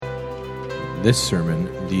This sermon,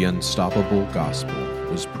 The Unstoppable Gospel,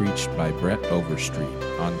 was preached by Brett Overstreet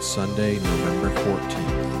on Sunday, November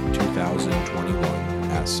 14th, 2021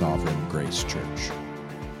 at Sovereign Grace Church.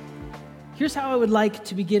 Here's how I would like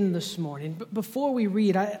to begin this morning. But before we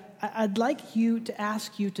read, I'd like to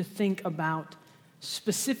ask you to think about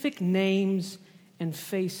specific names and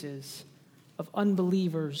faces of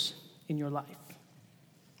unbelievers in your life.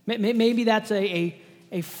 Maybe that's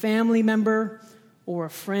a family member or a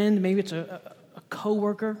friend. Maybe it's a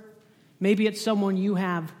coworker. Maybe it's someone you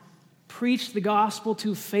have preached the gospel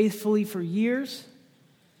to faithfully for years.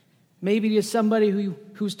 Maybe it's somebody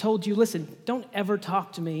who's told you, listen, don't ever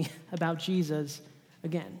talk to me about Jesus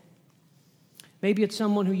again. Maybe it's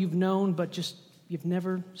someone who you've known, but just you've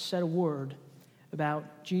never said a word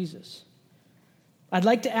about Jesus. I'd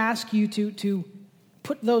like to ask you to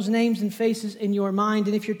put those names and faces in your mind,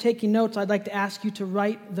 and if you're taking notes, I'd like to ask you to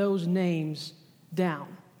write those names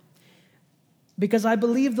down. Because I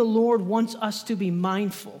believe the Lord wants us to be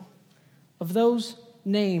mindful of those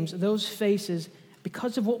names, those faces,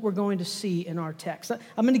 because of what we're going to see in our text.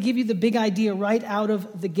 I'm going to give you the big idea right out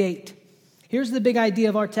of the gate. Here's the big idea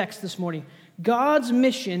of our text this morning. God's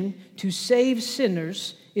mission to save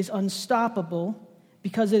sinners is unstoppable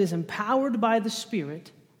because it is empowered by the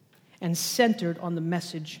Spirit and centered on the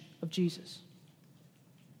message of Jesus.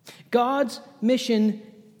 God's mission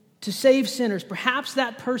to save sinners, perhaps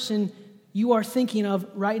that person you are thinking of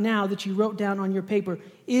right now that you wrote down on your paper,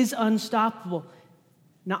 is unstoppable.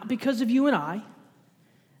 Not because of you and I,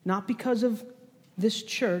 not because of this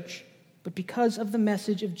church, but because of the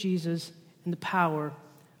message of Jesus and the power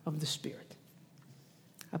of the Spirit.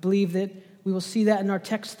 I believe that we will see that in our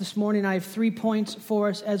text this morning. I have 3 points for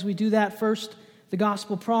us as we do that. First, the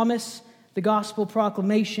gospel promise, the gospel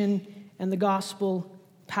proclamation, and the gospel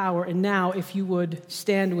power. And now, if you would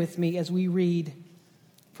stand with me as we read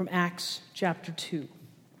from Acts chapter 2.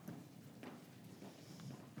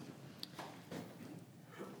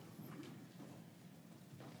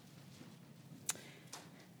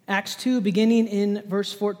 Acts 2, beginning in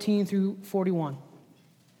verse 14 through 41.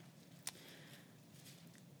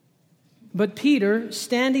 But Peter,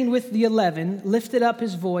 standing with the 11, lifted up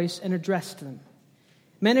his voice and addressed them.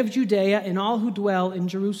 Men of Judea and all who dwell in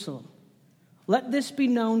Jerusalem, let this be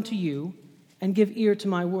known to you, and give ear to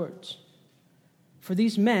my words. For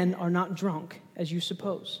these men are not drunk, as you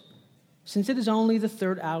suppose, since it is only the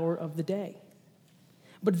 3rd hour of the day.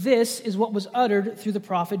 But this is what was uttered through the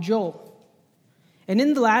prophet Joel. And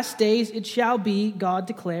in the last days it shall be, God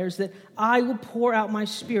declares, that I will pour out my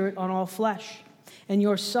Spirit on all flesh, and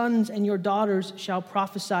your sons and your daughters shall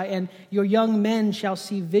prophesy, and your young men shall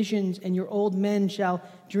see visions, and your old men shall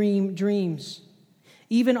dream dreams.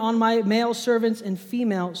 Even on my male servants and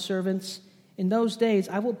female servants, in those days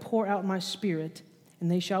I will pour out my Spirit,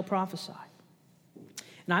 and they shall prophesy.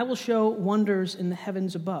 And I will show wonders in the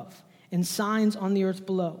heavens above, and signs on the earth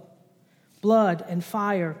below, blood and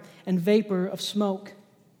fire and vapor of smoke.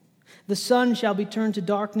 The sun shall be turned to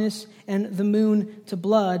darkness and the moon to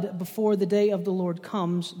blood before the day of the Lord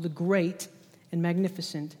comes, the great and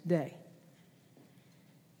magnificent day.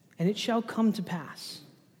 And it shall come to pass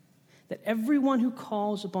that everyone who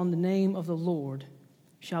calls upon the name of the Lord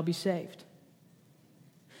shall be saved.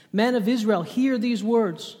 Men of Israel, hear these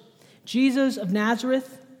words. Jesus of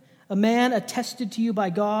Nazareth, a man attested to you by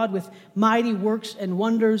God with mighty works and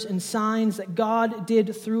wonders and signs that God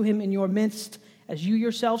did through him in your midst, as you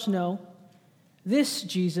yourselves know, this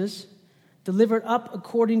Jesus, delivered up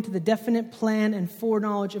according to the definite plan and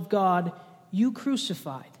foreknowledge of God, you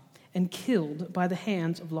crucified and killed by the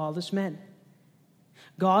hands of lawless men.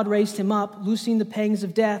 God raised him up, loosing the pangs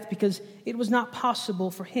of death, because it was not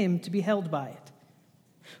possible for him to be held by it.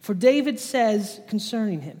 For David says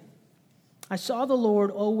concerning him, I saw the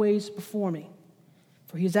Lord always before me,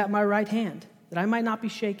 for he is at my right hand, that I might not be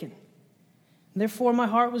shaken. And therefore my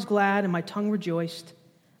heart was glad and my tongue rejoiced.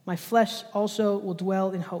 My flesh also will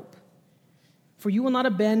dwell in hope. For you will not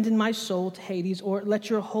abandon my soul to Hades, or let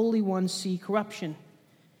your Holy One see corruption.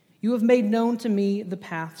 You have made known to me the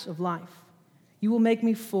paths of life. You will make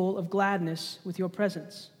me full of gladness with your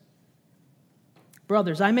presence.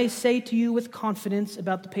 Brothers, I may say to you with confidence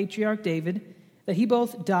about the patriarch David, that he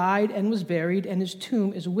both died and was buried, and his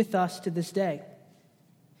tomb is with us to this day.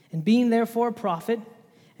 And being therefore a prophet,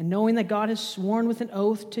 and knowing that God has sworn with an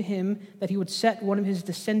oath to him that he would set one of his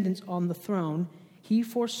descendants on the throne, he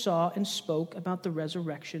foresaw and spoke about the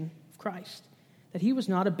resurrection of Christ, that he was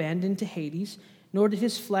not abandoned to Hades, nor did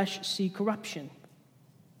his flesh see corruption.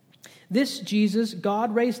 This Jesus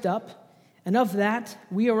God raised up, and of that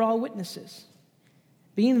we are all witnesses.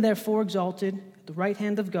 Being therefore exalted at the right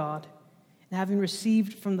hand of God, and having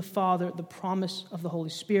received from the Father the promise of the Holy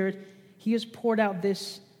Spirit, he has poured out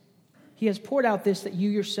this that you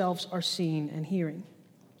yourselves are seeing and hearing.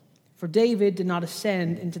 For David did not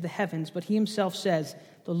ascend into the heavens, but he himself says,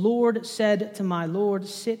 "The Lord said to my Lord,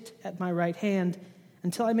 sit at my right hand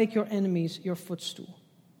until I make your enemies your footstool."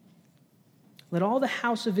 Let all the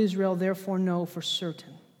house of Israel therefore know for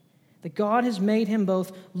certain that God has made him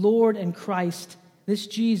both Lord and Christ, this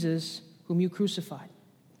Jesus whom you crucified.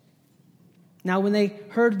 Now when they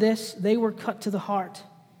heard this, they were cut to the heart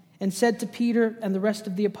and said to Peter and the rest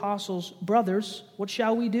of the apostles, "Brothers, what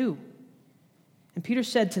shall we do?" And Peter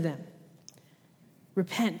said to them,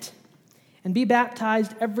 "Repent and be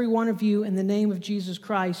baptized, every one of you, in the name of Jesus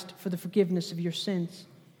Christ for the forgiveness of your sins,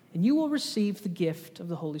 and you will receive the gift of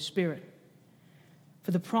the Holy Spirit.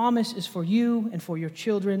 For the promise is for you and for your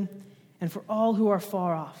children and for all who are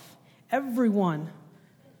far off, everyone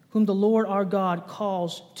whom the Lord our God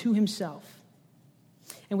calls to himself."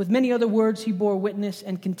 And with many other words he bore witness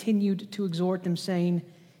and continued to exhort them, saying,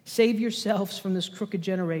 "Save yourselves from this crooked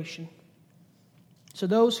generation." So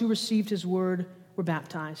those who received his word were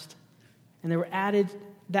baptized, and there were added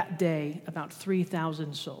that day about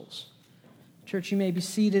 3,000 souls. Church, you may be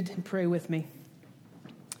seated and pray with me.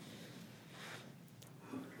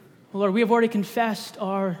 Lord, we have already confessed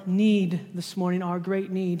our need this morning, our great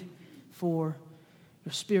need for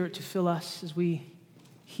your Spirit to fill us as we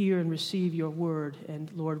hear and receive your word. And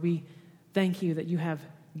Lord, we thank you that you have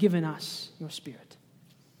given us your Spirit.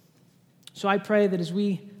 So I pray that as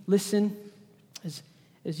we listen,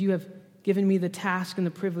 as you have given me the task and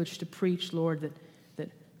the privilege to preach, Lord,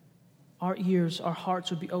 that our ears, our hearts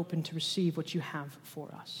would be open to receive what you have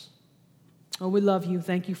for us. Oh, we love you.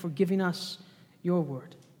 Thank you for giving us your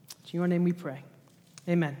word. In your name we pray.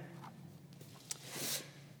 Amen.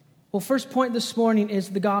 Well, first point this morning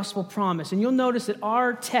is the gospel promise. And you'll notice that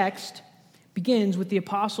our text begins with the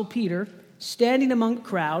Apostle Peter standing among the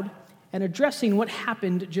crowd and addressing what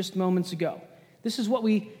happened just moments ago. This is what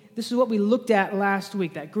we looked at last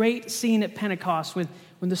week, that great scene at Pentecost when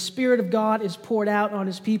the Spirit of God is poured out on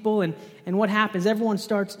his people, and what happens? Everyone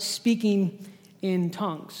starts speaking in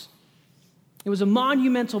tongues. It was a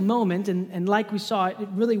monumental moment, and like we saw, it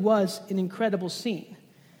really was an incredible scene.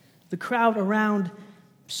 The crowd around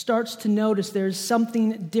starts to notice there's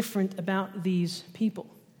something different about these people.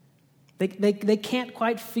 They can't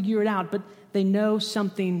quite figure it out, but they know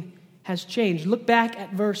something has changed. Look back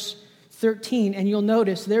at verse 13, and you'll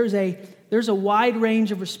notice there's a wide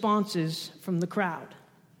range of responses from the crowd.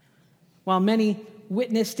 While many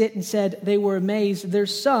witnessed it and said they were amazed,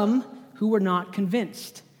 there's some who were not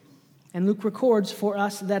convinced. And Luke records for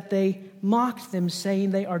us that they mocked them,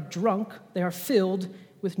 saying they are drunk, they are filled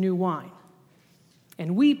with new wine.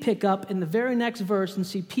 And we pick up in the very next verse and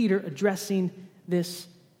see Peter addressing this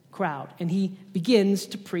crowd. And he begins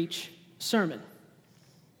to preach a sermon.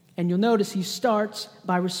 And you'll notice he starts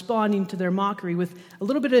by responding to their mockery with a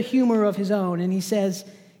little bit of humor of his own. And he says,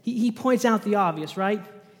 he points out the obvious, right?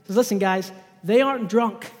 He says, "Listen, guys, they aren't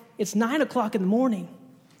drunk. It's 9 o'clock in the morning.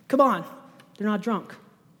 Come on, they're not drunk."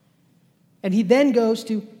 And he then goes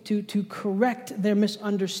to correct their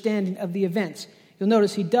misunderstanding of the events. You'll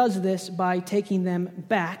notice he does this by taking them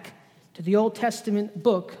back to the Old Testament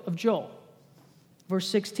book of Joel. Verse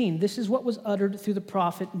 16, this is what was uttered through the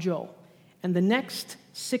prophet Joel. And the next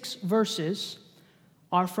 6 verses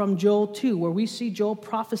are from Joel 2, where we see Joel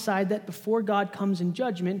prophesied that before God comes in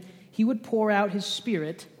judgment, he would pour out his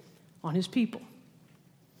Spirit on his people.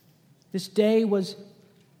 This day was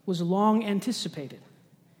long anticipated.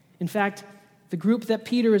 In fact, the group that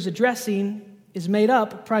Peter is addressing is made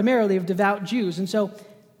up primarily of devout Jews. And so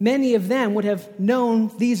many of them would have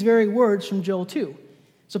known these very words from Joel 2.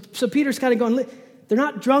 So Peter's kind of going, they're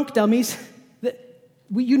not drunk, dummies.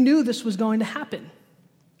 You knew this was going to happen.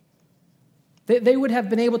 They would have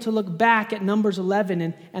been able to look back at Numbers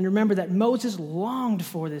 11 and remember that Moses longed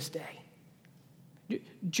for this day.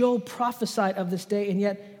 Joel prophesied of this day, and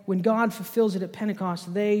yet when God fulfills it at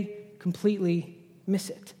Pentecost, they completely miss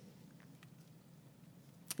it.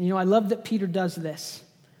 And I love that Peter does this,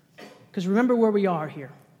 because remember where we are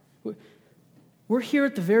here. We're here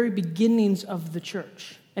at the very beginnings of the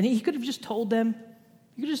church. And he could have just told them,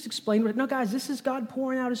 he could have just explained, no, guys, this is God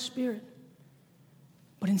pouring out his Spirit.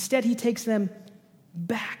 But instead, he takes them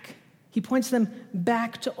back. He points them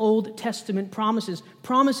back to Old Testament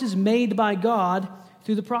promises made by God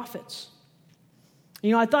through the prophets.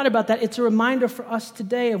 I thought about that. It's a reminder for us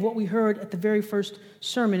today of what we heard at the very first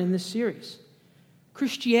sermon in this series.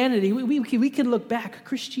 Christianity, we can look back.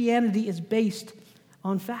 Christianity is based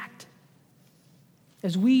on fact.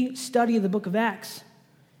 As we study the book of Acts,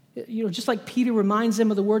 Just like Peter reminds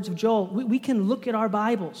them of the words of Joel, we can look at our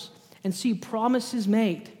Bibles and see promises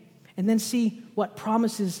made and then see what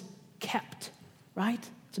promises kept, right?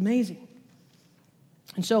 It's amazing.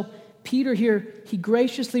 And so Peter here, he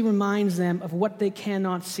graciously reminds them of what they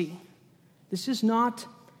cannot see. This is not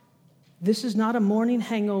a morning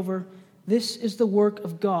hangover. This is the work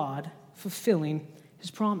of God fulfilling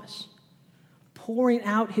his promise, pouring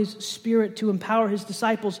out his Spirit to empower his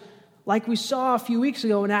disciples, like we saw a few weeks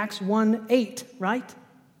ago in Acts 1:8, right?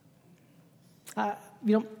 Got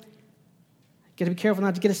to be careful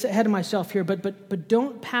not to get ahead of myself here, but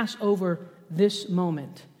don't pass over this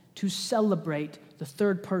moment to celebrate the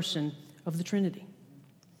third person of the Trinity.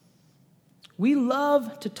 We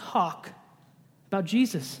love to talk about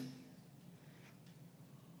Jesus.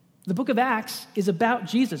 The book of Acts is about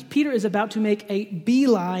Jesus. Peter is about to make a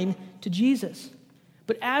beeline to Jesus.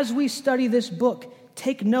 But as we study this book,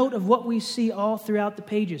 take note of what we see all throughout the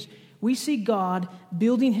pages. We see God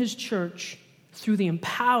building his church through the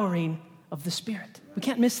empowering of the Spirit. We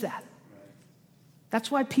can't miss that.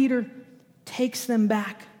 That's why Peter takes them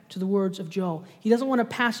back to the words of Joel. He doesn't want to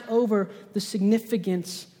pass over the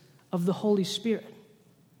significance of the Holy Spirit.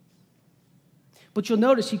 But you'll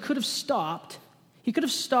notice he could have stopped. He could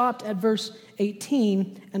have stopped at verse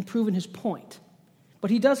 18 and proven his point.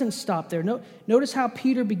 But he doesn't stop there. Notice how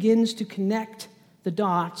Peter begins to connect the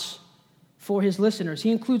dots for his listeners.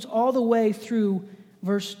 He includes all the way through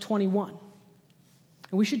verse 21.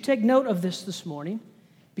 And we should take note of this morning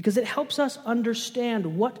because it helps us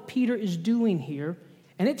understand what Peter is doing here,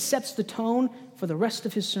 and it sets the tone for the rest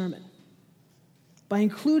of his sermon. By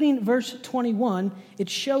including verse 21, it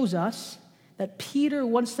shows us that Peter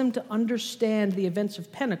wants them to understand the events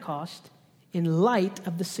of Pentecost in light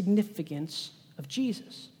of the significance of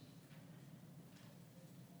Jesus.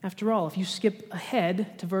 After all, if you skip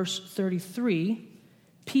ahead to verse 33,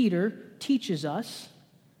 Peter teaches us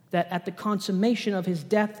that at the consummation of his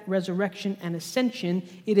death, resurrection, and ascension,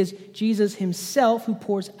 it is Jesus himself who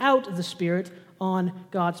pours out the Spirit on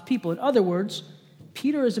God's people. In other words,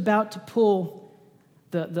 Peter is about to pull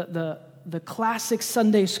the classic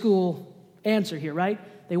Sunday school answer here, right?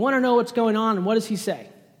 They want to know what's going on, and what does he say?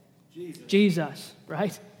 Jesus,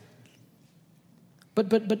 right?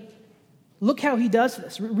 But look how he does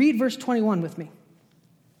this. Read verse 21 with me.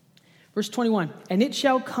 Verse 21, and it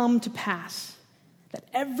shall come to pass that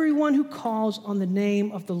everyone who calls on the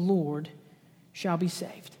name of the Lord shall be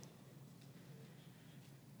saved.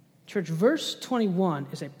 Church, verse 21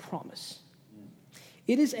 is a promise.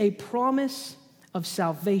 It is a promise of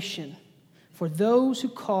salvation for those who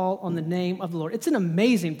call on the name of the Lord. It's an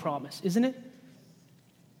amazing promise, isn't it?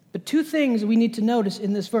 But two things we need to notice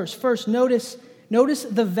in this verse. First, notice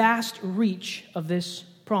the vast reach of this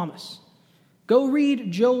promise. Go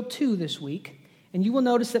read Joel 2 this week, and you will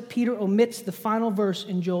notice that Peter omits the final verse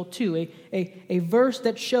in Joel 2, a verse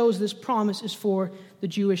that shows this promise is for the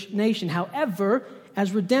Jewish nation. However,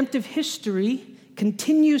 as redemptive history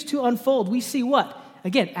continues to unfold, we see what?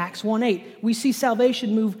 Again, Acts 1:8. We see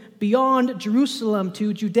salvation move beyond Jerusalem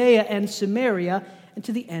to Judea and Samaria and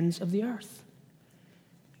to the ends of the earth.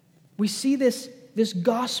 We see this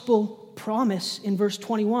gospel promise in verse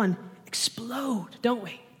 21 explode, don't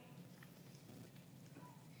we?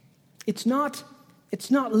 It's not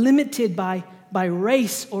limited by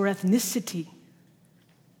race or ethnicity.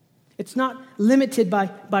 It's not limited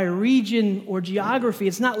by region or geography.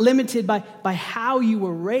 It's not limited by how you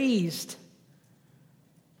were raised.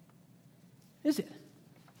 Is it?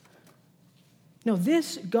 No,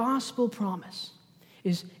 this gospel promise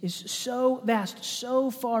is so vast, so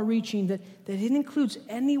far-reaching that it includes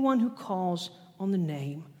anyone who calls on the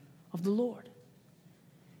name of the Lord.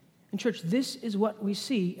 And church, this is what we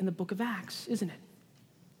see in the book of Acts, isn't it?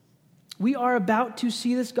 We are about to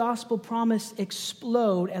see this gospel promise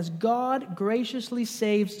explode as God graciously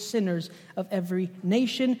saves sinners of every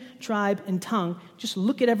nation, tribe, and tongue. Just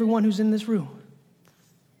look at everyone who's in this room.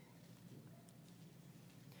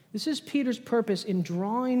 This is Peter's purpose in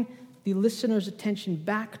drawing the listener's attention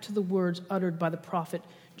back to the words uttered by the prophet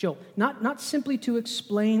Joel. Not simply to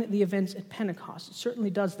explain the events at Pentecost, it certainly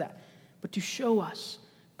does that, but to show us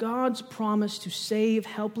God's promise to save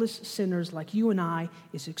helpless sinners like you and I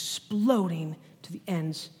is exploding to the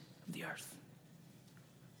ends of the earth.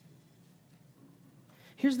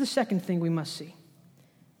 Here's the second thing we must see.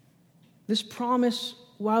 This promise,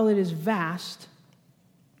 while it is vast,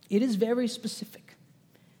 it is very specific.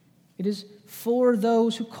 It is for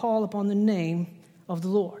those who call upon the name of the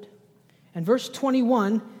Lord. And verse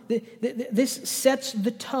 21, this sets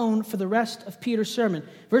the tone for the rest of Peter's sermon.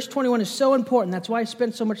 Verse 21 is so important. That's why I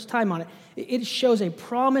spent so much time on it. It shows a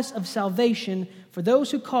promise of salvation for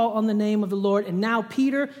those who call on the name of the Lord. And now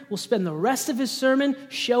Peter will spend the rest of his sermon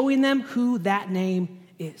showing them who that name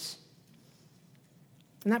is.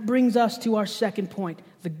 And that brings us to our second point,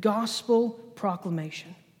 the gospel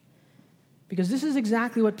proclamation. Because this is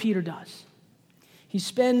exactly what Peter does. He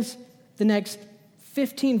spends the next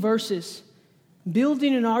 15 verses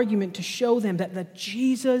building an argument to show them that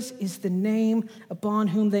Jesus is the name upon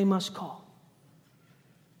whom they must call.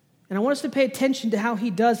 And I want us to pay attention to how he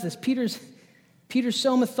does this. Peter's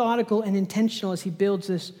so methodical and intentional as he builds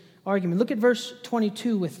this argument. Look at verse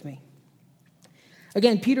 22 with me.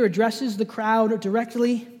 Again, Peter addresses the crowd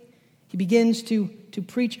directly. He begins to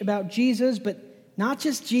preach about Jesus, but not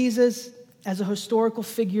just Jesus as a historical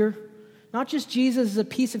figure, not just Jesus as a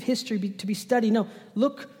piece of history to be studied. No,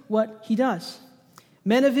 look what he does.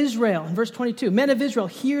 Men of Israel, in verse 22, men of Israel,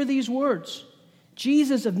 hear these words.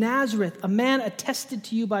 Jesus of Nazareth, a man attested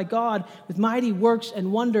to you by God with mighty works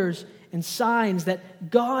and wonders and signs that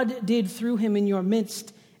God did through him in your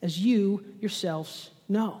midst, as you yourselves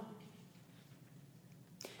know.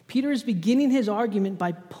 Peter is beginning his argument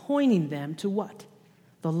by pointing them to what?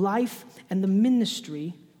 The life and the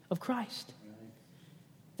ministry of Christ.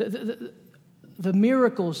 The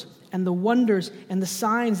miracles and the wonders and the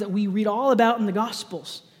signs that we read all about in the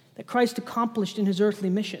Gospels that Christ accomplished in his earthly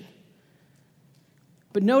mission.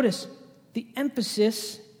 But notice, the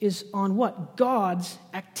emphasis is on what? God's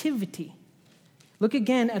activity. Look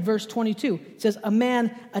again at verse 22. It says, a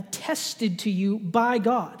man attested to you by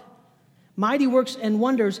God. Mighty works and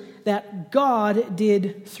wonders that God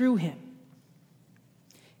did through him.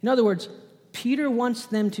 In other words, Peter wants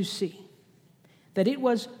them to see that it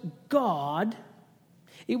was God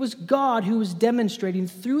who was demonstrating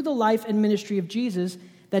through the life and ministry of Jesus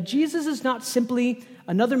that Jesus is not simply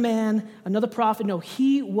another man, another prophet. No,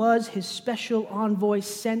 he was his special envoy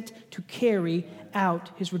sent to carry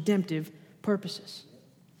out his redemptive purposes.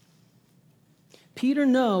 Peter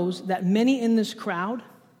knows that many in this crowd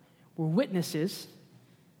were witnesses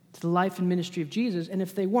to the life and ministry of Jesus, and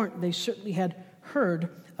if they weren't, they certainly had heard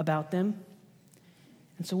about them.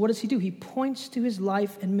 And so what does he do? He points to his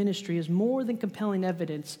life and ministry as more than compelling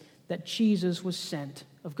evidence that Jesus was sent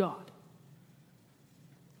of God.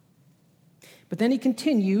 But then he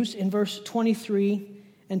continues in verse 23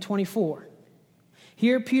 and 24.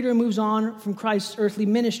 Here Peter moves on from Christ's earthly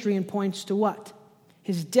ministry and points to what?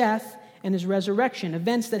 His death and his resurrection,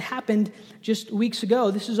 events that happened just weeks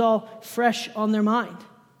ago. This is all fresh on their mind.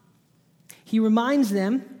 He reminds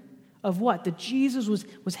them of what? That Jesus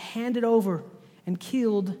was handed over and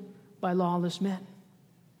killed by lawless men.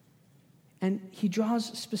 And he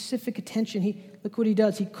draws specific attention. Look what he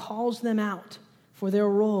does. He calls them out for their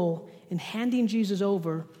role in handing Jesus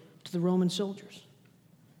over to the Roman soldiers.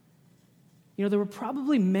 You know, there were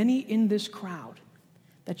probably many in this crowd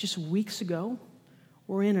that just weeks ago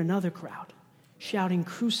were in another crowd shouting,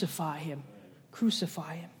 "Crucify him,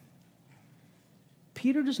 crucify him."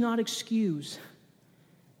 Peter does not excuse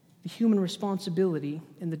the human responsibility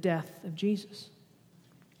in the death of Jesus.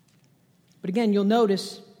 But again, you'll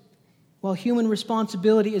notice, while human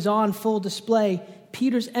responsibility is on full display,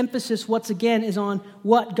 Peter's emphasis, once again, is on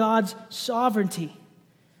what? God's sovereignty.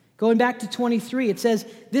 Going back to 23, it says,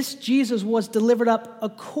 this Jesus was delivered up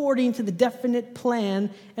according to the definite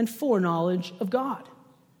plan and foreknowledge of God.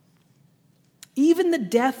 Even the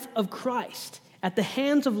death of Christ at the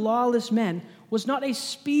hands of lawless men was not a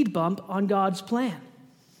speed bump on God's plan.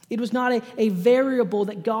 It was not a variable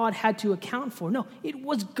that God had to account for. No, it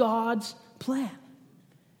was God's plan.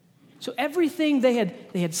 So everything they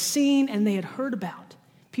had seen and they had heard about,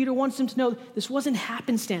 Peter wants them to know this wasn't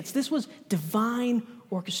happenstance. This was divine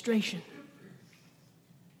orchestration.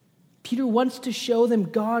 Peter wants to show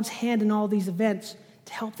them God's hand in all these events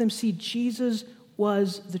to help them see Jesus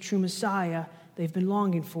was the true Messiah they've been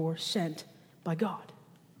longing for, sent by God.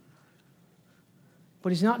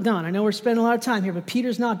 But he's not done. I know we're spending a lot of time here, but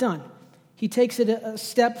Peter's not done. He takes it a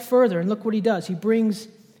step further, and look what he does. He brings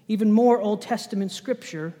even more Old Testament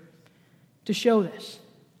scripture to show this.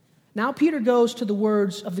 Now Peter goes to the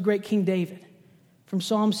words of the great King David from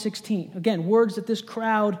Psalm 16. Again, words that this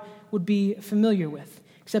crowd would be familiar with,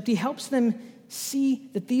 except he helps them see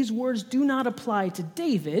that these words do not apply to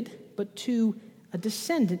David, but to a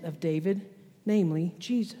descendant of David, namely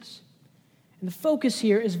Jesus. And the focus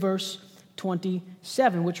here is verse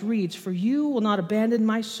 27, which reads, "For you will not abandon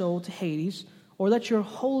my soul to Hades, or let your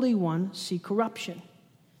Holy One see corruption."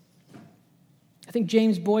 I think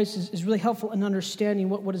James Boyce is really helpful in understanding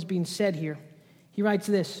what is being said here. He writes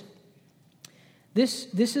this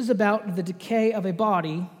is about the decay of a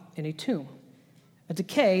body in a tomb, a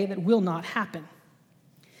decay that will not happen.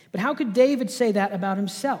 But how could David say that about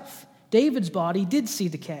himself David's body did see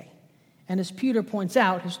decay. And as Peter points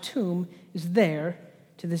out, his tomb is there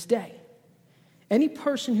to this day. Any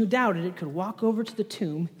person who doubted it could walk over to the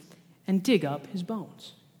tomb and dig up his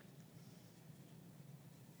bones.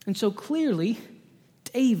 And so clearly,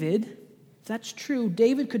 David, if that's true,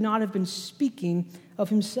 David could not have been speaking of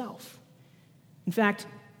himself. In fact,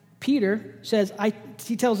 Peter says,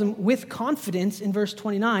 he tells him with confidence in verse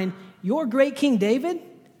 29, your great King David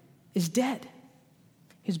is dead.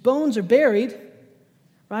 His bones are buried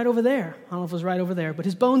right over there. I don't know if it was right over there, but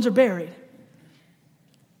his bones are buried.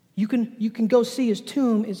 You can go see his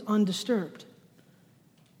tomb is undisturbed.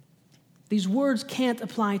 These words can't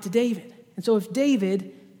apply to David. And so if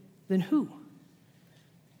David, then who?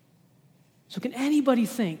 So can anybody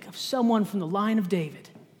think of someone from the line of David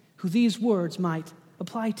who these words might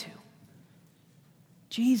apply to?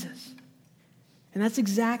 Jesus. And that's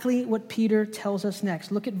exactly what Peter tells us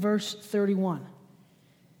next. Look at verse 31.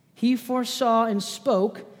 He foresaw and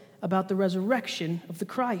spoke about the resurrection of the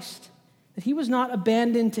Christ, that he was not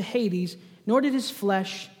abandoned to Hades, nor did his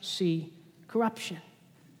flesh see corruption.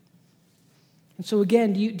 And so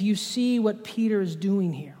again, do you see what Peter is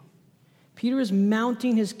doing here? Peter is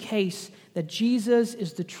mounting his case that Jesus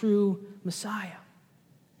is the true Messiah.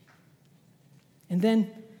 And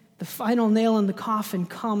then the final nail in the coffin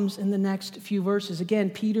comes in the next few verses. Again,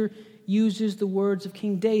 Peter uses the words of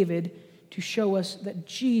King David to show us that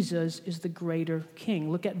Jesus is the greater king.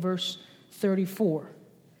 Look at verse 34.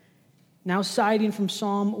 Now, citing from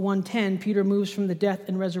Psalm 110, Peter moves from the death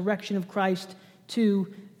and resurrection of Christ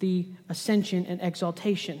to the ascension and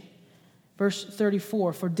exaltation. Verse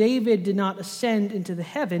 34, for David did not ascend into the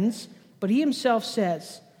heavens, but he himself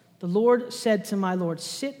says, the Lord said to my Lord,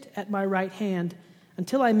 sit at my right hand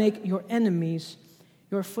until I make your enemies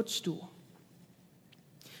your footstool.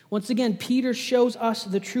 Once again, Peter shows us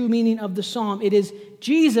the true meaning of the psalm. It is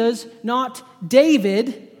Jesus, not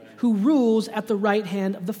David, who rules at the right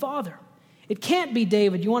hand of the Father. It can't be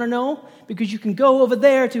David. You want to know? Because you can go over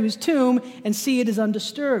there to his tomb and see it is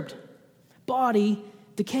undisturbed. Body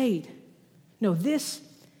decayed. No, this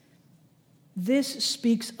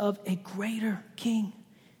speaks of a greater king.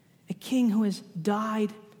 A king who has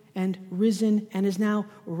died and risen and is now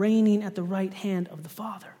reigning at the right hand of the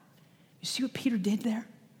Father. You see what Peter did there?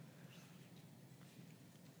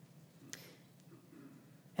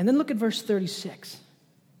 And then look at verse 36.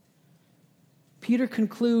 Peter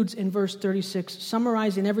concludes in verse 36,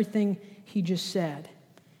 summarizing everything he just said.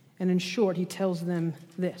 And in short, he tells them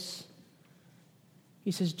this.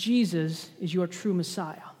 He says, Jesus is your true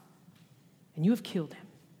Messiah, and you have killed him.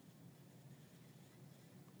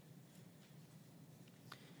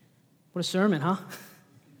 What a sermon, huh?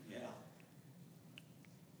 Yeah.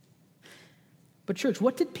 But church,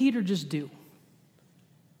 what did Peter just do?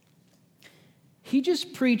 He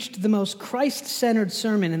just preached the most Christ-centered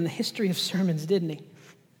sermon in the history of sermons, didn't he?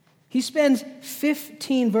 He spends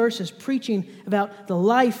 15 verses preaching about the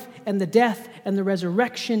life and the death and the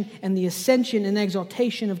resurrection and the ascension and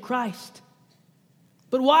exaltation of Christ.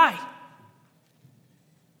 But why?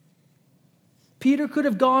 Peter could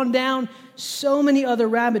have gone down so many other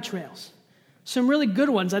rabbit trails, some really good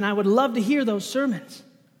ones, and I would love to hear those sermons.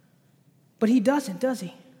 But he doesn't, does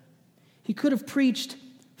he? He could have preached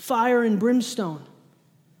fire and brimstone.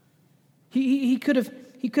 He could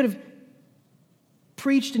have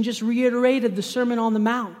preached and just reiterated the Sermon on the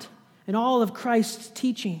Mount and all of Christ's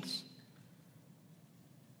teachings.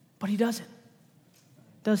 But he doesn't,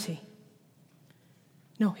 does he?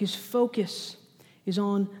 No, his focus is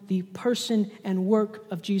on the person and work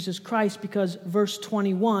of Jesus Christ, because verse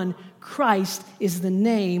 21, Christ is the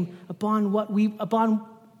name upon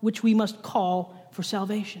which we must call for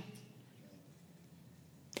salvation.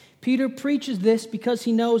 Peter preaches this because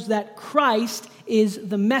he knows that Christ is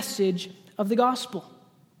the message of the gospel.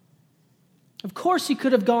 Of course, he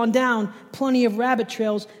could have gone down plenty of rabbit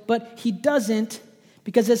trails, but he doesn't,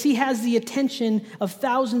 because as he has the attention of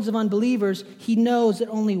thousands of unbelievers, he knows that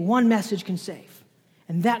only one message can save.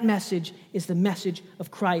 And that message is the message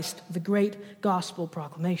of Christ, the great gospel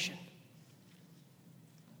proclamation.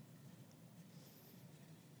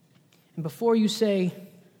 And before you say,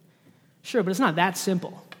 sure, but it's not that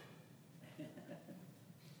simple.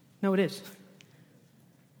 No, it is.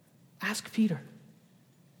 Ask Peter.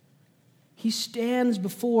 He stands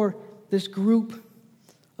before this group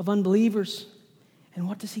of unbelievers, and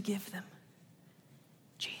what does he give them?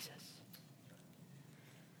 Jesus.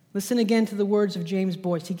 Listen again to the words of James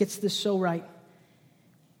Boyce. He gets this so right.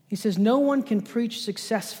 He says, no one can preach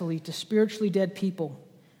successfully to spiritually dead people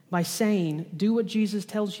by saying, do what Jesus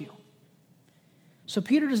tells you. So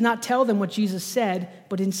Peter does not tell them what Jesus said,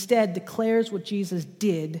 but instead declares what Jesus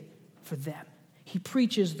did for them. He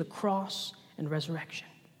preaches the cross and resurrection.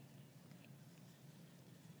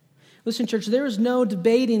 Listen, church, there is no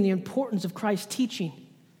debating the importance of Christ's teaching.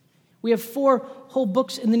 We have 4 whole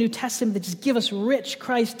books in the New Testament that just give us rich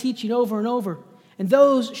Christ teaching over and over. And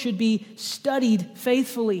those should be studied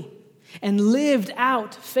faithfully and lived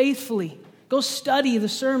out faithfully. Go study the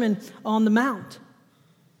Sermon on the Mount.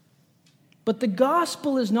 But the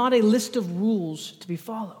gospel is not a list of rules to be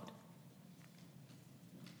followed.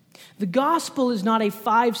 The gospel is not a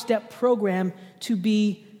 5-step program to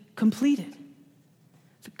be completed.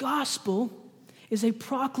 The gospel is a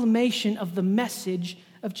proclamation of the message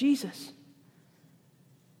of Jesus.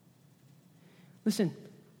 Listen,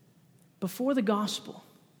 before the gospel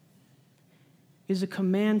is a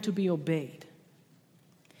command to be obeyed.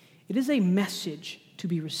 It is a message to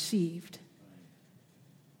be received.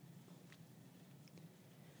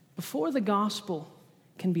 Before the gospel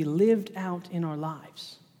can be lived out in our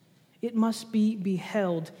lives, it must be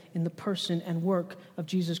beheld in the person and work of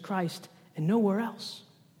Jesus Christ and nowhere else.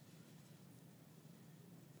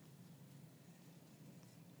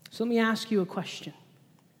 So let me ask you a question.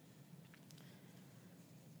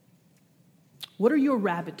 What are your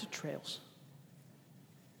rabbit trails?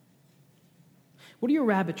 What are your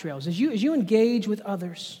rabbit trails? As you engage with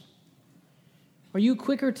others, are you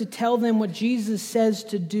quicker to tell them what Jesus says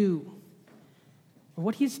to do or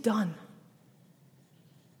what he's done?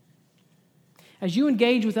 As you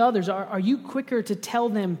engage with others, are you quicker to tell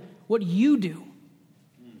them what you do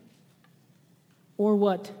or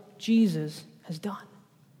what Jesus has done?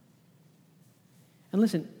 And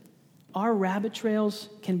listen, our rabbit trails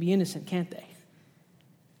can be innocent, can't they?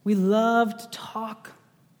 We love to talk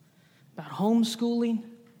about homeschooling.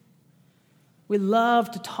 We love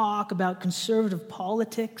to talk about conservative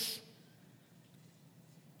politics.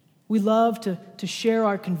 We love to share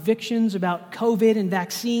our convictions about COVID and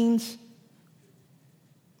vaccines.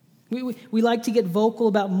 We like to get vocal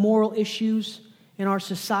about moral issues in our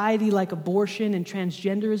society like abortion and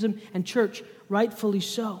transgenderism, and church, rightfully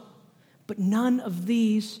so. But none of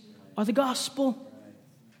these are the gospel.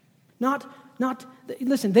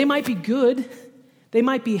 Listen, they might be good. They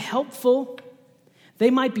might be helpful. They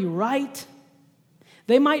might be right.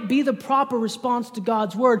 They might be the proper response to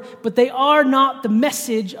God's word, but they are not the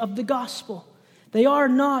message of the gospel. They are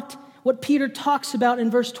not what Peter talks about in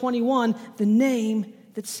verse 21, the name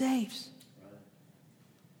that saves.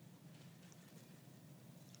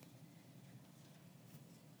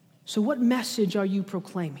 So what message are you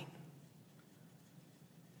proclaiming?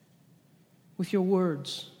 With your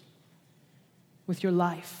words, with your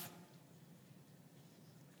life?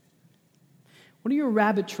 What are your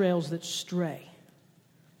rabbit trails that stray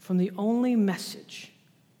from the only message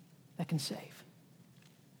that can save?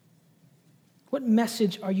 What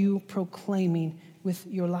message are you proclaiming with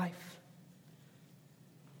your life?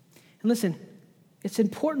 And listen, it's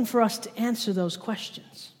important for us to answer those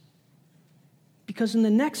questions, because in the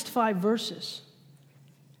next 5 verses,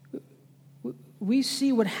 we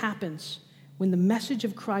see what happens when the message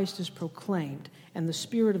of Christ is proclaimed and the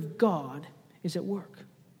Spirit of God is at work.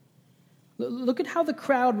 Look at how the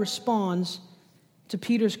crowd responds to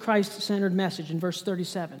Peter's Christ-centered message in verse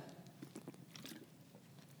 37.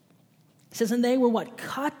 It says, and they were what?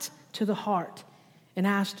 Cut to the heart and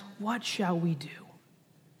asked, what shall we do?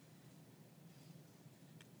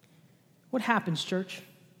 What happens, church?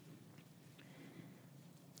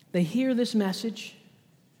 They hear this message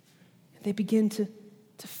and they begin to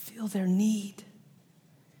feel their need.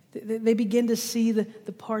 They begin to see the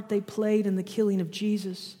part they played in the killing of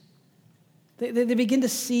Jesus. They begin to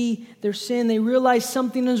see their sin. They realize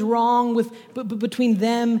something is wrong between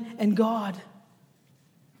them and God.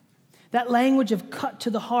 That language of cut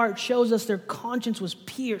to the heart shows us their conscience was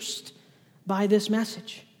pierced by this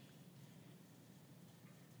message.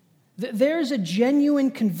 There's a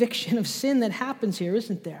genuine conviction of sin that happens here,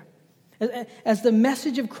 isn't there? As the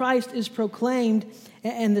message of Christ is proclaimed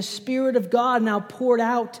and the Spirit of God now poured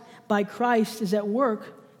out by Christ is at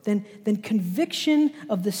work, then conviction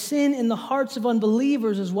of the sin in the hearts of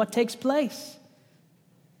unbelievers is what takes place.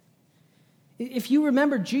 If you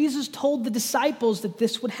remember, Jesus told the disciples that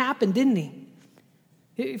this would happen, didn't he?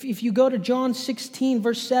 If you go to John 16,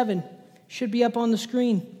 verse 7, should be up on the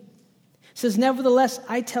screen. It says, nevertheless,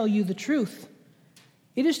 I tell you the truth.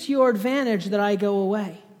 It is to your advantage that I go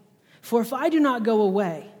away. For if I do not go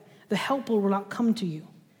away, the Helper will not come to you.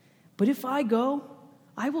 But if I go,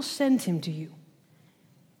 I will send him to you.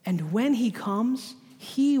 And when he comes,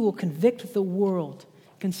 he will convict the world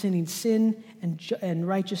concerning sin and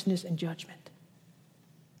righteousness and judgment.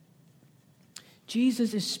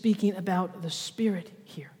 Jesus is speaking about the Spirit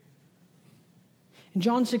here. In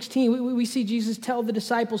John 16, we see Jesus tell the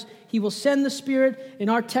disciples he will send the Spirit. In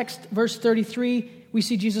our text, verse 33, we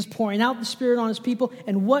see Jesus pouring out the Spirit on his people.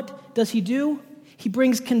 And what does he do? He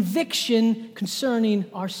brings conviction concerning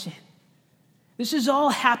our sin. This is all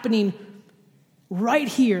happening right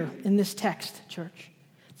here in this text, church.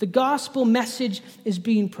 The gospel message is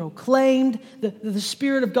being proclaimed. The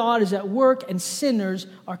Spirit of God is at work, and sinners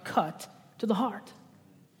are cut to the heart.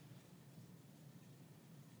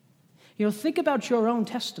 You know, think about your own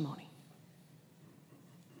testimony.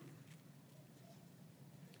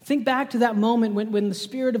 Think back to that moment when the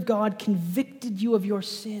Spirit of God convicted you of your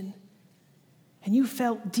sin, and you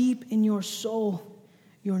felt deep in your soul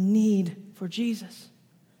your need for Jesus.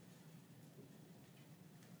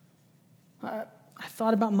 I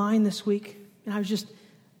thought about mine this week, and I was just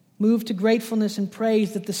moved to gratefulness and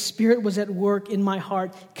praise that the Spirit was at work in my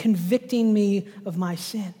heart, convicting me of my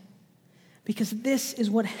sin. Because this is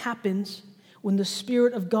what happens when the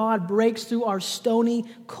Spirit of God breaks through our stony,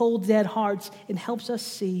 cold, dead hearts and helps us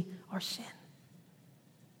see our sin.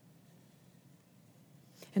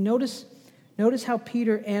 And notice how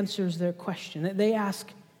Peter answers their question. They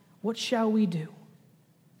ask, "What shall we do?"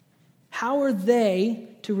 How are they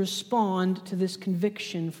to respond to this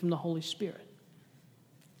conviction from the Holy Spirit?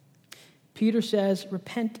 Peter says,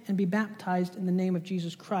 "Repent and be baptized in the name of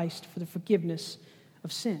Jesus Christ for the forgiveness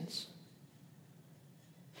of sins."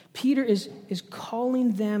 Peter is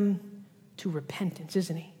calling them to repentance,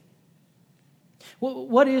 isn't he?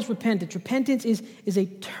 What is repentance? Repentance is a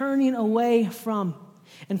turning away from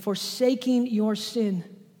and forsaking your sin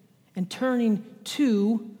and turning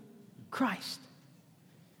to Christ.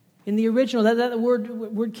 In the original, that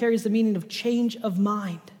word carries the meaning of change of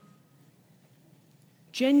mind.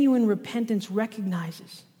 Genuine repentance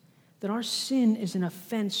recognizes that our sin is an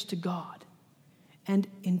offense to God, and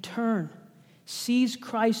in turn sees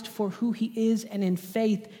Christ for who he is, and in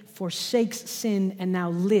faith forsakes sin and now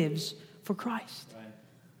lives for Christ. Right.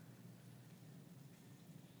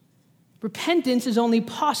 Repentance is only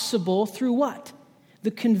possible through what?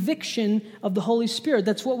 The conviction of the Holy Spirit.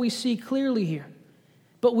 That's what we see clearly here.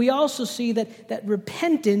 But we also see that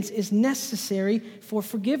repentance is necessary for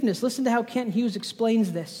forgiveness. Listen to how Kent Hughes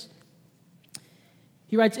explains this.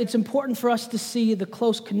 He writes, "It's important for us to see the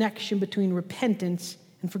close connection between repentance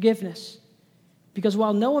and forgiveness. Because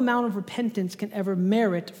while no amount of repentance can ever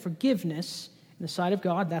merit forgiveness in the sight of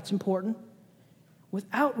God, that's important,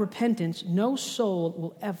 without repentance, no soul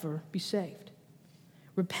will ever be saved.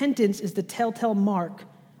 Repentance is the telltale mark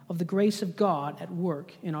of the grace of God at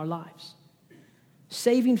work in our lives.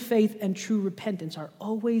 Saving faith and true repentance are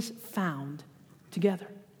always found together.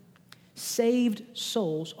 Saved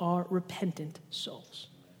souls are repentant souls."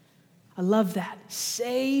 I love that.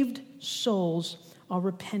 Saved souls are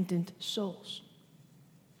repentant souls.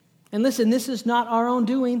 And listen, this is not our own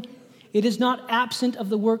doing. It is not absent of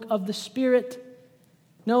the work of the Spirit.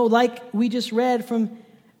 No, like we just read from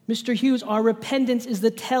Mr. Hughes, our repentance is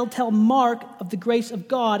the telltale mark of the grace of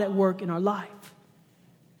God at work in our life.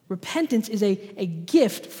 Repentance is a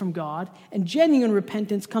gift from God, and genuine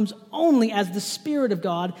repentance comes only as the Spirit of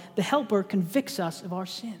God, the Helper, convicts us of our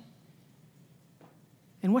sin.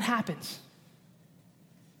 And what happens?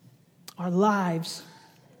 Our lives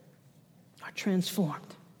are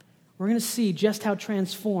transformed. We're going to see just how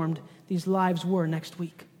transformed these lives were next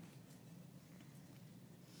week.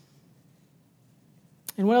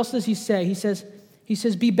 And what else does he say? He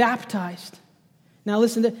says, be baptized. Now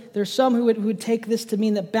listen, there are some who would take this to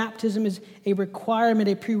mean that baptism is a requirement,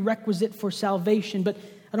 a prerequisite for salvation, but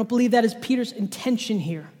I don't believe that is Peter's intention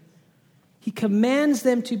here. He commands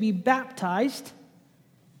them to be baptized.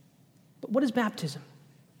 But what is baptism?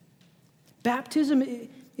 Baptism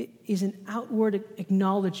is an outward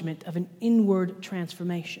acknowledgement of an inward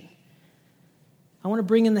transformation. I want to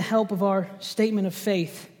bring in the help of our statement of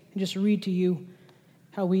faith and just read to you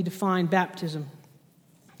how we define baptism.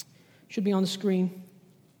 It should be on the screen.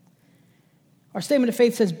 Our statement of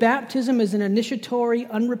faith says, baptism is an initiatory,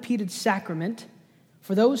 unrepeated sacrament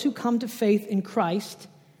for those who come to faith in Christ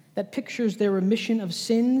that pictures their remission of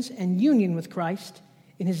sins and union with Christ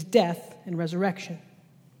in his death and resurrection.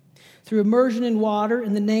 Through immersion in water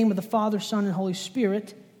in the name of the Father, Son, and Holy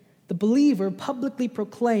Spirit, the believer publicly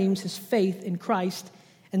proclaims his faith in Christ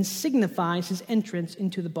and signifies his entrance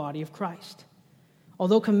into the body of Christ.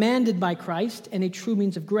 Although commanded by Christ and a true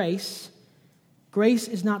means of grace, grace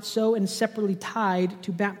is not so inseparably tied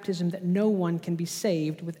to baptism that no one can be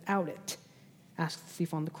saved without it, asked the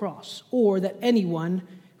thief on the cross, or that anyone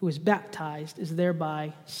who is baptized is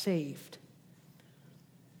thereby saved.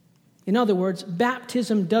 In other words,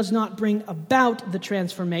 baptism does not bring about the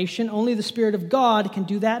transformation. Only the Spirit of God can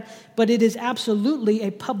do that, but it is absolutely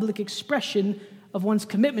a public expression of one's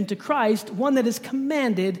commitment to Christ, one that is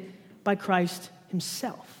commanded by Christ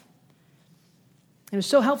himself. And it's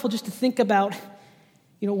so helpful just to think about,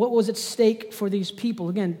 what was at stake for these people.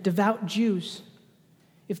 Again, devout Jews.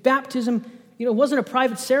 If baptism, wasn't a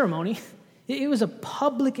private ceremony, it was a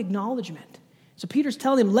public acknowledgement. So Peter's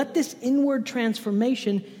telling them, let this inward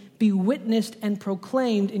transformation be witnessed and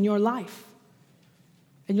proclaimed in your life.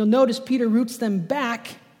 And you'll notice Peter roots them back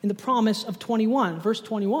in the promise of 21, verse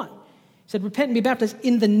 21. He said, repent and be baptized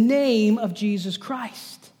in the name of Jesus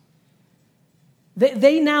Christ.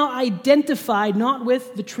 They now identified not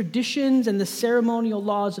with the traditions and the ceremonial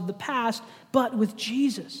laws of the past, but with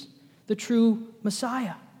Jesus, the true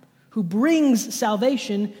Messiah, who brings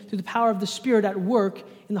salvation through the power of the Spirit at work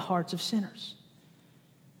in the hearts of sinners.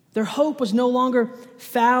 Their hope was no longer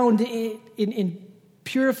found in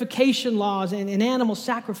purification laws and in animal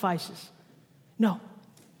sacrifices. No,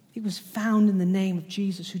 it was found in the name of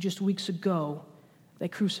Jesus, who just weeks ago they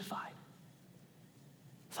crucified.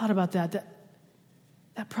 Thought about that.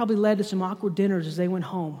 That probably led to some awkward dinners as they went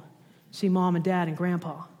home, see mom and dad and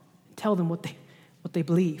grandpa, and tell them what they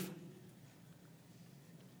believe.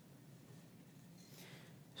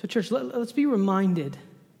 So church, let's be reminded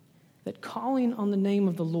that calling on the name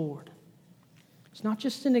of the Lord is not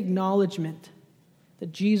just an acknowledgement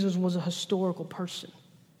that Jesus was a historical person.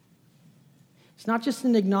 It's not just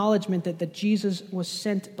an acknowledgement that Jesus was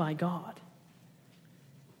sent by God.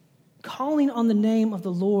 Calling on the name of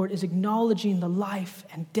the Lord is acknowledging the life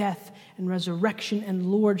and death and resurrection and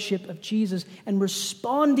lordship of Jesus and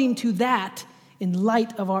responding to that in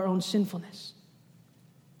light of our own sinfulness.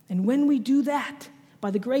 And when we do that, by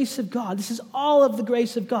the grace of God, this is all of the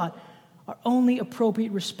grace of God, our only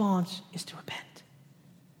appropriate response is to repent.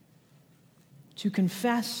 To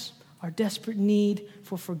confess our desperate need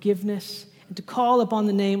for forgiveness and to call upon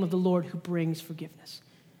the name of the Lord who brings forgiveness.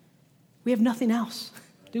 We have nothing else,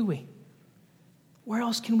 do we? Where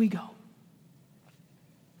else can we go?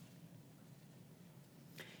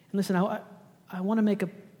 And listen, I want to make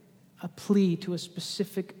a plea to a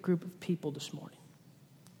specific group of people this morning.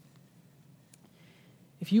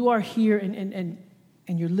 If you are here and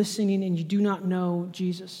you're listening and you do not know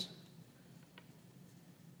Jesus,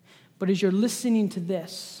 but as you're listening to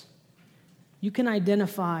this, you can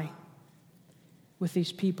identify with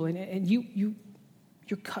these people and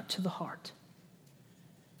you're cut to the heart.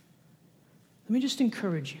 Let me just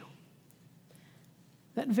encourage you.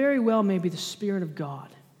 That very well may be the Spirit of God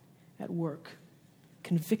at work,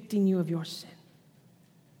 convicting you of your sin.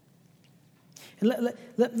 And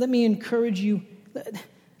let me encourage you,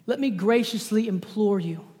 let me graciously implore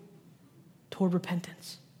you toward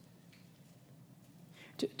repentance.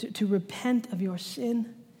 To repent of your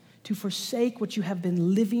sin, to forsake what you have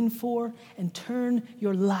been living for, and turn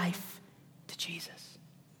your life to Jesus.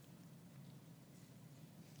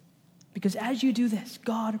 Because as you do this,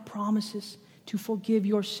 God promises to forgive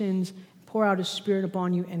your sins, pour out His Spirit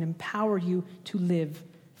upon you, and empower you to live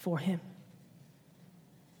for Him.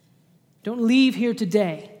 Don't leave here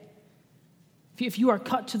today. If you are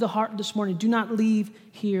cut to the heart this morning, do not leave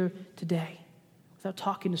here today without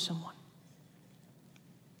talking to someone.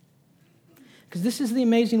 Because this is the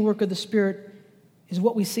amazing work of the Spirit, is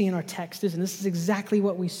what we see in our text, isn't it? This is exactly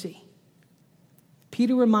what we see.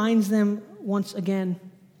 Peter reminds them once again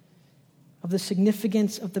of the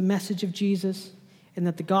significance of the message of Jesus and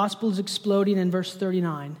that the gospel is exploding in verse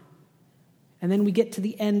 39. And then we get to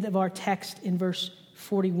the end of our text in verse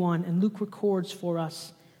 41, and Luke records for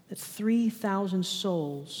us that 3,000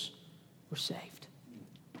 souls were saved.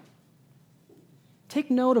 Take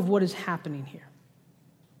note of what is happening here.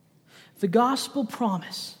 The gospel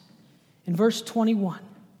promise in verse 21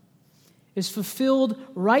 is fulfilled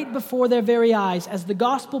right before their very eyes as the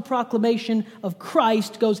gospel proclamation of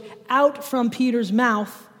Christ goes out from Peter's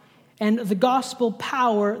mouth, and the gospel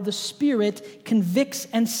power, the Spirit, convicts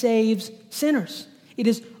and saves sinners. It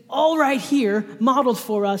is all right here modeled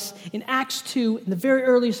for us in Acts 2 in the very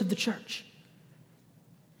earliest of the church.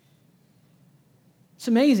 It's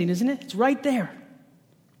amazing, isn't it? It's right there.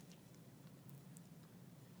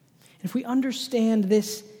 And if we understand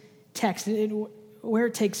this text, where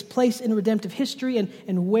it takes place in redemptive history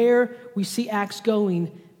and where we see Acts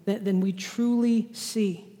going, then we truly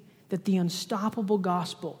see that the unstoppable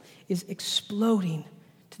gospel is exploding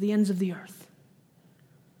to the ends of the earth.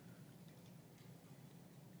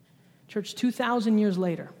 Church, 2,000 years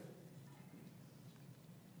later,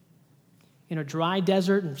 in a dry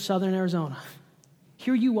desert in southern Arizona,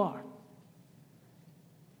 here you are.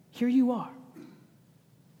 Here you are.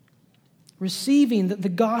 receiving the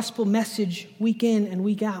gospel message week in and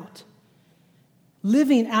week out,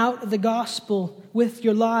 living out the gospel with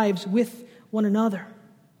your lives, with one another.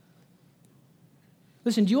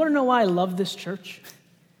 Listen, do you want to know why I love this church?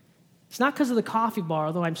 It's not because of the coffee bar,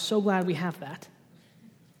 although I'm so glad we have that.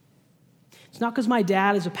 It's not because my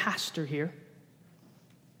dad is a pastor here.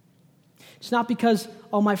 It's not because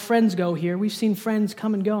all my friends go here. We've seen friends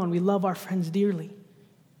come and go, and we love our friends dearly.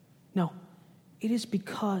 No, it is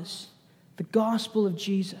because the gospel of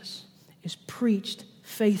Jesus is preached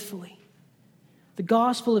faithfully. The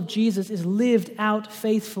gospel of Jesus is lived out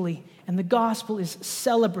faithfully, and the gospel is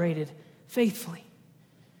celebrated faithfully.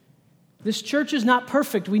 This church is not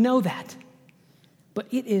perfect, we know that, but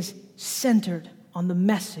it is centered on the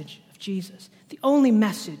message of Jesus, the only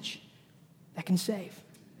message that can save.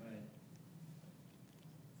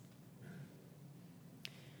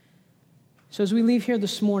 So as we leave here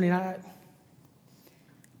this morning, I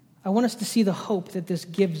want us to see the hope that this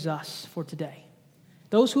gives us for today.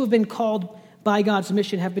 Those who have been called by God's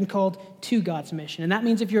mission have been called to God's mission. And that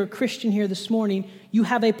means if you're a Christian here this morning, you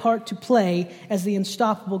have a part to play as the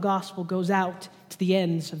unstoppable gospel goes out to the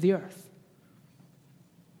ends of the earth.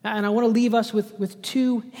 And I want to leave us with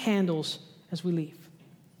two handles as we leave.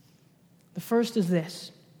 The first is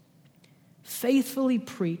this: faithfully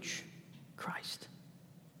preach Christ.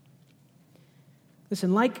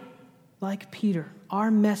 Listen, like Peter,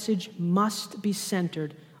 our message must be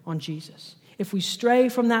centered on Jesus. If we stray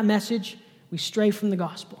from that message, we stray from the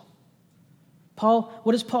gospel.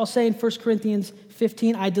 What does Paul say in 1 Corinthians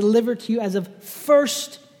 15? I deliver to you as of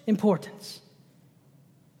first importance.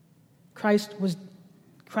 Christ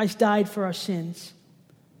died for our sins.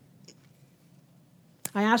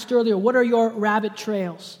 I asked earlier, what are your rabbit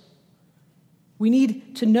trails? We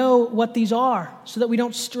need to know what these are so that we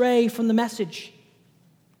don't stray from the message.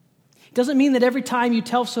 It doesn't mean that every time you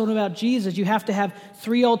tell someone about Jesus, you have to have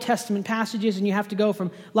 3 Old Testament passages and you have to go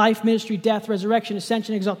from life, ministry, death, resurrection,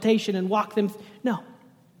 ascension, exaltation, and walk them. No.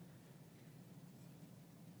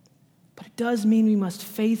 But it does mean we must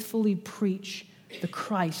faithfully preach the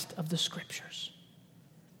Christ of the Scriptures.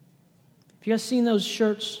 Have you guys seen those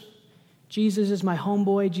shirts? Jesus is my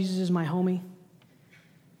homeboy, Jesus is my homie.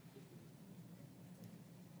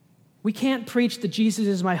 We can't preach the Jesus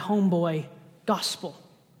is my homeboy gospel.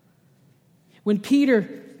 When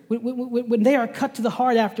they are cut to the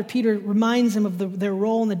heart after Peter reminds them of their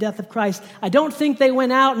role in the death of Christ, I don't think they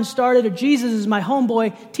went out and started a Jesus is my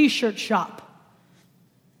homeboy t-shirt shop.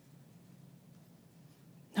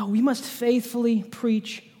 No, we must faithfully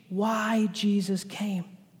preach why Jesus came,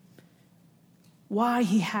 why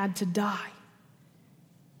he had to die,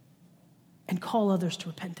 and call others to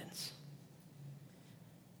repentance.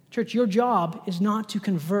 Church, your job is not to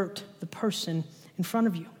convert the person in front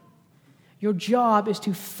of you. Your job is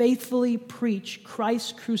to faithfully preach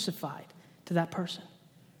Christ crucified to that person.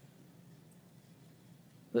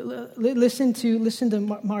 Listen to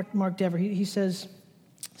Mark Dever. He says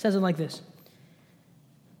it like this: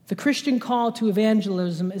 the Christian call to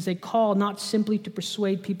evangelism is a call not simply to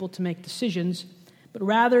persuade people to make decisions, but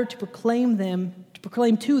rather to proclaim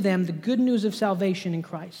to them the good news of salvation in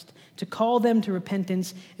Christ, to call them to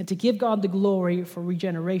repentance, and to give God the glory for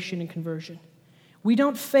regeneration and conversion. We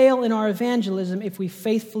don't fail in our evangelism if we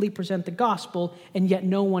faithfully present the gospel and yet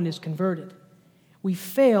no one is converted. We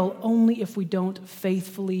fail only if we don't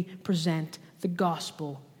faithfully present the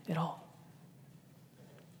gospel at all.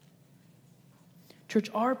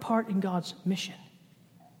 Church, our part in God's mission,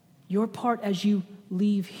 your part as you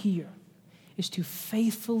leave here, is to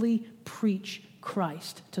faithfully preach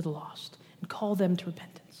Christ to the lost and call them to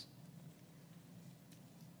repentance.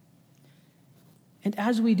 And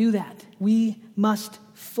as we do that, we must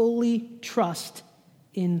fully trust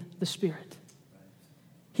in the Spirit.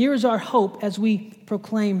 Here is our hope as we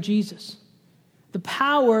proclaim Jesus. The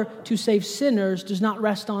power to save sinners does not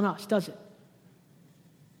rest on us, does it?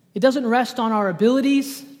 It doesn't rest on our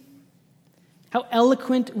abilities, how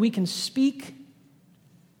eloquent we can speak.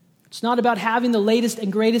 It's not about having the latest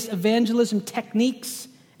and greatest evangelism techniques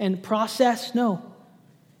and process. No.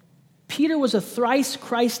 Peter was a thrice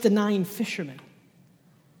Christ-denying fisherman.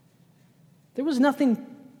 There was nothing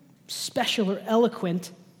special or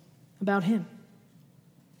eloquent about him.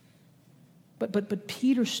 But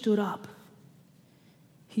Peter stood up.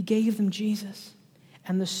 He gave them Jesus.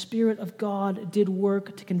 And the Spirit of God did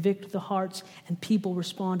work to convict the hearts, and people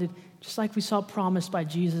responded, just like we saw promised by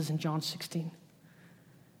Jesus in John 16.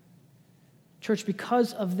 Church,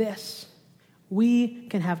 because of this, we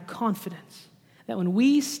can have confidence that when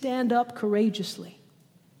we stand up courageously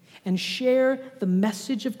and share the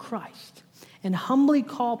message of Christ and humbly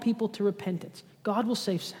call people to repentance, God will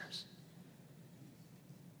save sinners.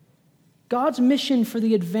 God's mission for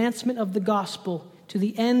the advancement of the gospel to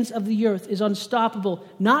the ends of the earth is unstoppable,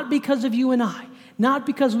 not because of you and I, not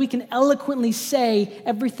because we can eloquently say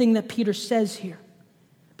everything that Peter says here,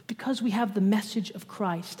 but because we have the message of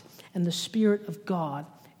Christ and the Spirit of God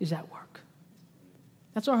is at work.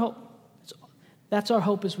 That's our hope. That's our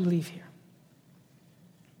hope as we leave here.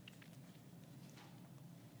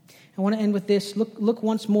 I want to end with this. Look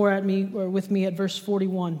once more at me, or with me, at verse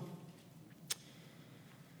 41.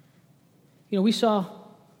 We saw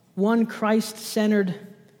one Christ-centered,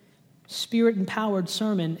 Spirit-empowered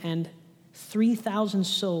sermon, and 3,000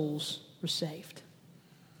 souls were saved.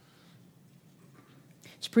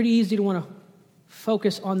 It's pretty easy to want to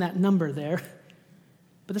focus on that number there,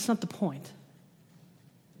 but that's not the point.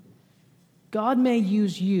 God may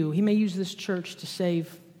use you, He may use this church to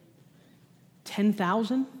save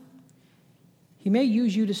 10,000. He may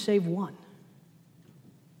use you to save one.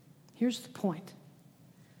 Here's the point.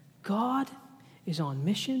 God is on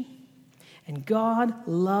mission, and God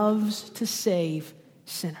loves to save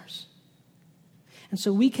sinners. And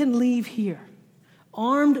so we can leave here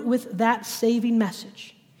armed with that saving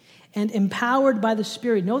message and empowered by the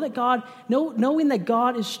Spirit, knowing that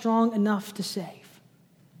God is strong enough to save.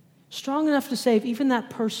 Strong enough to save even that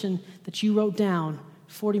person that you wrote down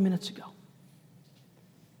 40 minutes ago.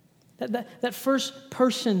 That first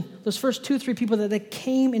person, those first 2 or 3 people that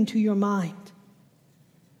came into your mind.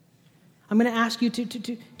 I'm going to ask you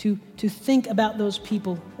to think about those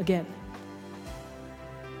people again.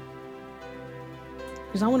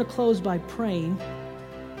 Because I want to close by praying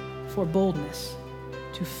for boldness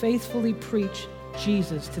to faithfully preach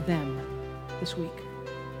Jesus to them this week,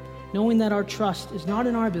 knowing that our trust is not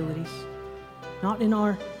in our abilities, not in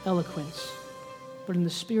our eloquence, but in the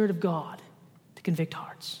Spirit of God to convict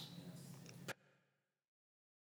hearts.